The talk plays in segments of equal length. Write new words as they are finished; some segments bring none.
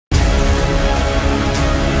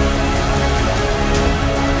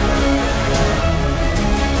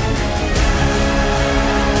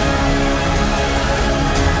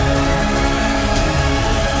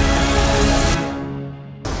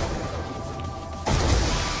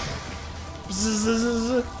Are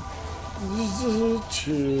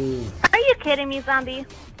you kidding me, zombie?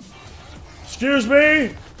 Excuse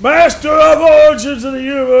me? Master of Origins of the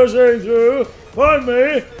Universe ain't through. Pardon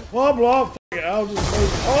me. Blah, blah. F it. I'll just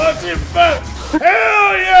move. Oh, that's even better.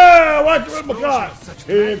 Hell yeah! Watch with my car.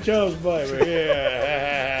 Here it comes, baby.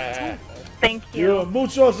 Yeah. Thank you.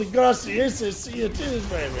 Muchos gracias. See you too,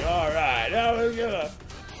 baby. All right. Now we're gonna.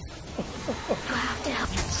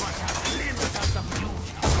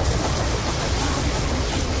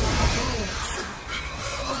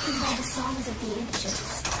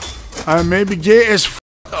 I may be gay as f.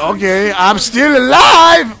 Okay, I'm still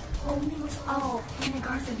alive!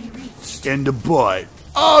 In the butt.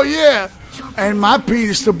 Oh, yeah! And my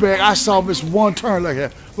penis still big. I saw this one turn like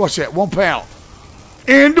that. What's that? 1 pound.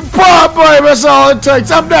 In the butt, baby! That's all it takes.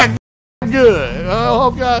 I'm that good. Oh,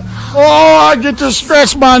 God. Oh, I get to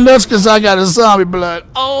stretch my nuts because I got a zombie blood.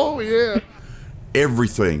 Oh, yeah.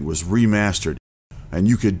 Everything was remastered, and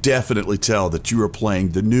you could definitely tell that you were playing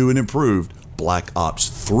the new and improved Black Ops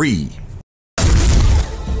 3.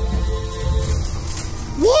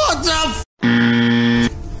 What the f?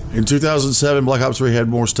 In 2007, Black Ops 3 had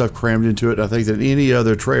more stuff crammed into it, I think, than any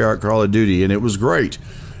other Treyarch Call of Duty, and it was great.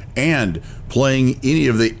 And playing any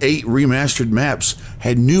of the 8 remastered maps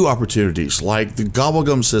had new opportunities, like the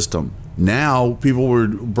Gobblegum system. Now, people were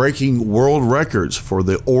breaking world records for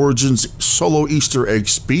the Origins solo Easter egg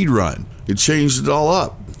speedrun. It changed it all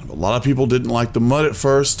up. A lot of people didn't like the mud at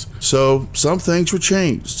first, so some things were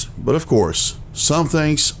changed. But of course, some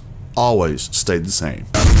things always stayed the same.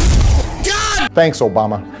 God! Thanks,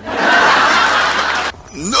 Obama.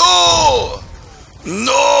 No!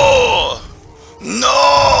 No!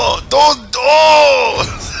 No! Don't! Oh!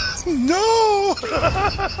 No!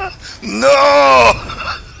 No!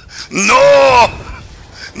 No!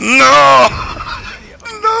 No!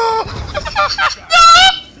 No!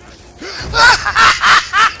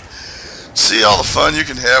 See all the fun you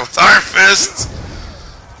can have with Iron Fist?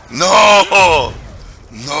 No!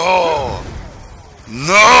 No!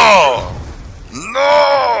 No! No!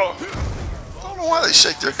 I don't know why they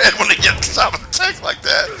shake their head when they get to the top of the tank like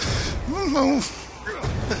that. No!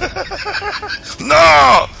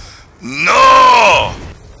 No! No!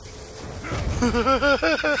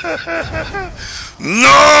 No!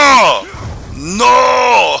 No!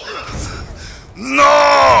 No!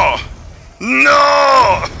 No!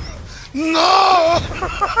 No! No!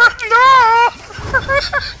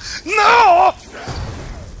 No!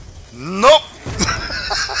 Nope!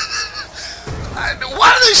 Why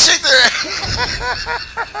do they shake their head?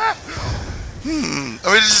 I mean,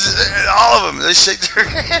 all of them, they shake their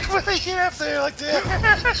head when they get up there like that.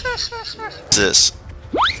 This.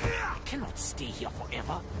 I cannot stay here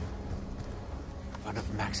forever. One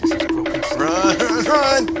of Max's is broken. Run,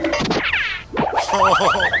 run!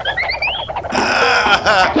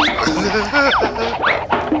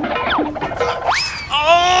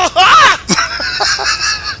 Oh.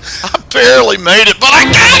 I barely made it, but I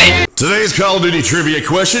got it! Today's Call of Duty trivia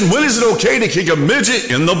question: when is it okay to kick a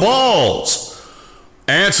midget in the balls?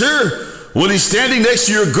 Answer: when he's standing next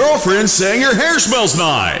to your girlfriend saying her hair smells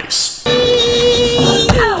nice.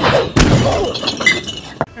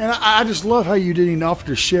 And I just love how you didn't even offer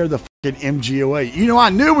to share the fucking MGOA. You know, I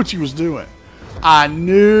knew what you was doing. I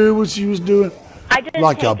knew what you was doing. I didn't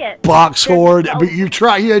like take a it. box horde, but you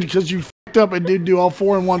tried. Yeah, because you fucked up and didn't do all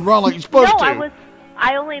 4 in one run like you're supposed to.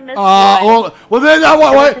 I only missed well then,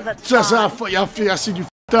 wait. So I said you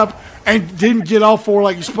fucked up and didn't get all 4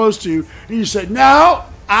 like you're supposed to. And you said, no,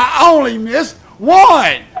 I only missed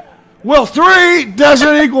 1. Well, 3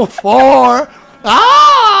 doesn't equal 4.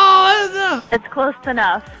 Oh, it's close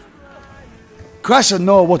enough. Crash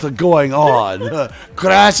know what's going on.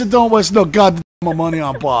 Crash don't waste no goddamn money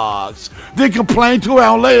on box. They complain 2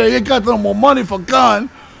 hours later you got no more money for gun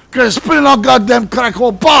because spending on goddamn crack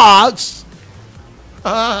on box.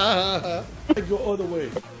 I go other way.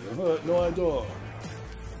 No, I don't.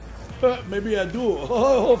 Maybe I do.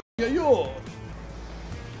 Oh, you.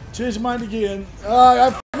 Change mind again.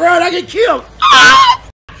 I forgot I get killed.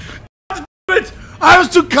 I was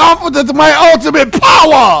too confident in my ultimate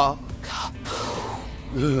power.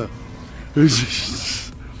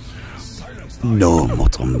 No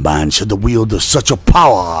mortal man should wield such a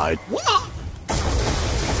power.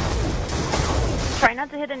 Try not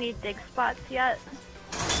to hit any dig spots yet.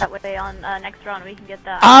 That way on next round we can get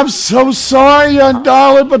that. I'm so sorry, young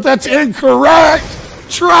darling, but that's incorrect.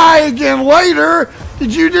 Try again later.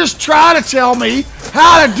 Did you just try to tell me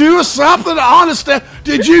how to do something honest?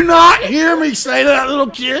 Did you not hear me say to that little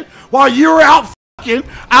kid while you were out fucking?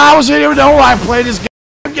 I was in here know I played this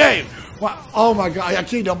game. Well, oh my God, I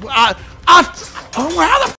can't. Oh, how the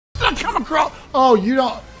f did I come across? across. Oh, you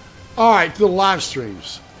don't. All right, the live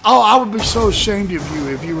streams. Oh, I would be so ashamed of you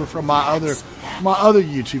if you were from my other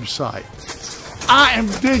YouTube site. I am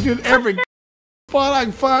digging every spot I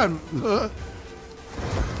can find.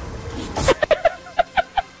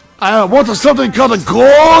 I want something called a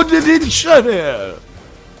golden shuttle.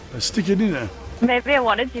 Let's stick it in there. Maybe I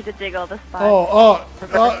wanted you to dig all the spots.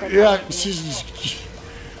 Yeah.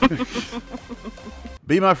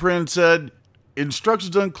 B, my friend, said,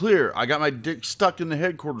 instructions unclear. I got my dick stuck in the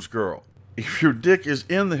headquarters girl. If your dick is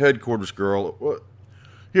in the headquarters girl, what?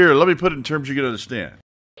 Here, let me put it in terms you can understand.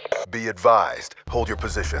 Be advised. Hold your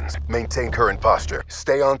positions. Maintain current posture.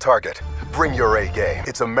 Stay on target. Bring your A game.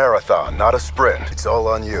 It's a marathon, not a sprint. It's all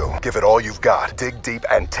on you. Give it all you've got. Dig deep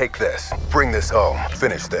and take this. Bring this home.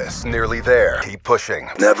 Finish this. Nearly there. Keep pushing.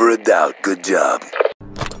 Never a doubt. Good job.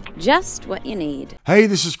 Just what you need. Hey,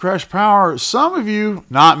 this is CrashPower. Some of you,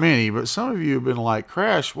 not many, but some of you have been like,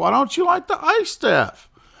 Crash, why don't you like the ice staff?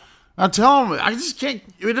 I tell them, I just can't,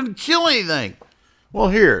 it doesn't kill anything. Well,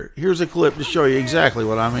 here's a clip to show you exactly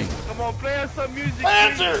what I mean. Come on, play us some music.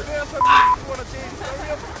 Panzer!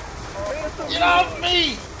 Get off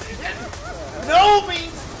me! No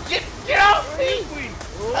means get off me!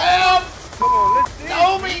 Help! Come on, let's see.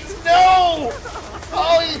 No means no!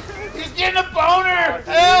 Oh, he's getting a boner!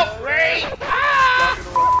 Help, Ray! Ah!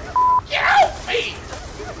 Get off me!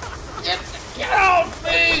 Get off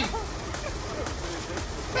me!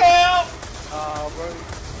 Help!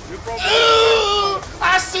 Ooh!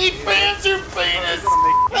 I see Panzer penis!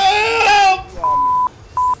 Help!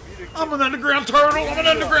 I'm an underground turtle! I'm an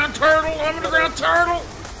underground turtle! I'm an underground turtle!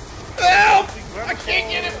 Help! I can't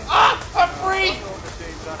get him! Ah! I'm free!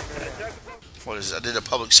 What is it? I did a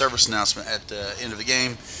public service announcement at the end of the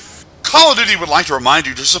game. Call of Duty would like to remind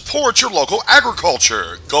you to support your local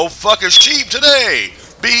agriculture. Go fuck a sheep today!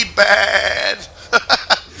 Be bad!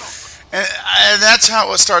 And that's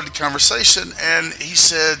how it started the conversation. And he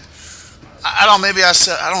said, I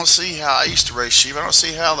don't see how I used to raise sheep. I don't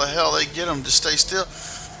see how the hell they get them to stay still.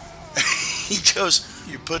 He goes,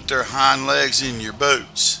 you put their hind legs in your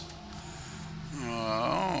boots.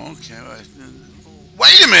 Oh, okay.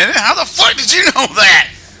 Wait a minute. How the fuck did you know that?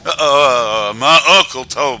 My uncle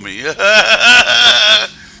told me. And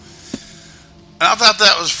I thought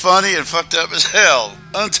that was funny and fucked up as hell.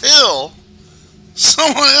 Until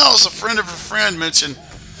someone else, a friend of a friend, mentioned,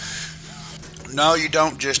 no, you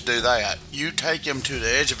don't just do that. You take them to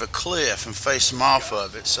the edge of a cliff and face them off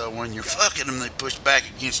of it, so when you're fucking them, they push back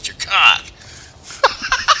against your cock.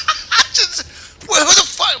 Well, who the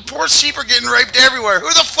fuck? Poor sheep are getting raped everywhere. Who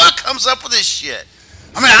the fuck comes up with this shit?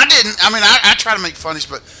 I mean, I didn't. I mean, I try to make funnies,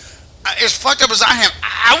 but as fucked up as I am,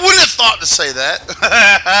 I wouldn't have thought to say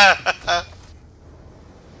that.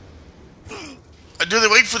 Do they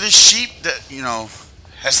wait for this sheep that, you know,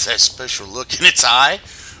 has that special look in its eye?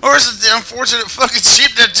 Or is it the unfortunate fucking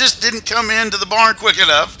sheep that just didn't come into the barn quick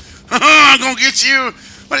enough? I'm gonna get you.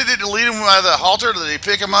 What did they lead him by the halter? Did they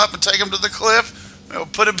pick him up and take him to the cliff?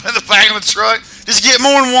 Put him in the back of the truck? Just get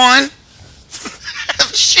more than one?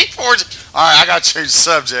 Sheep origin. Alright, I gotta change the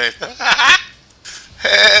subject.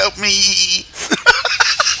 Help me.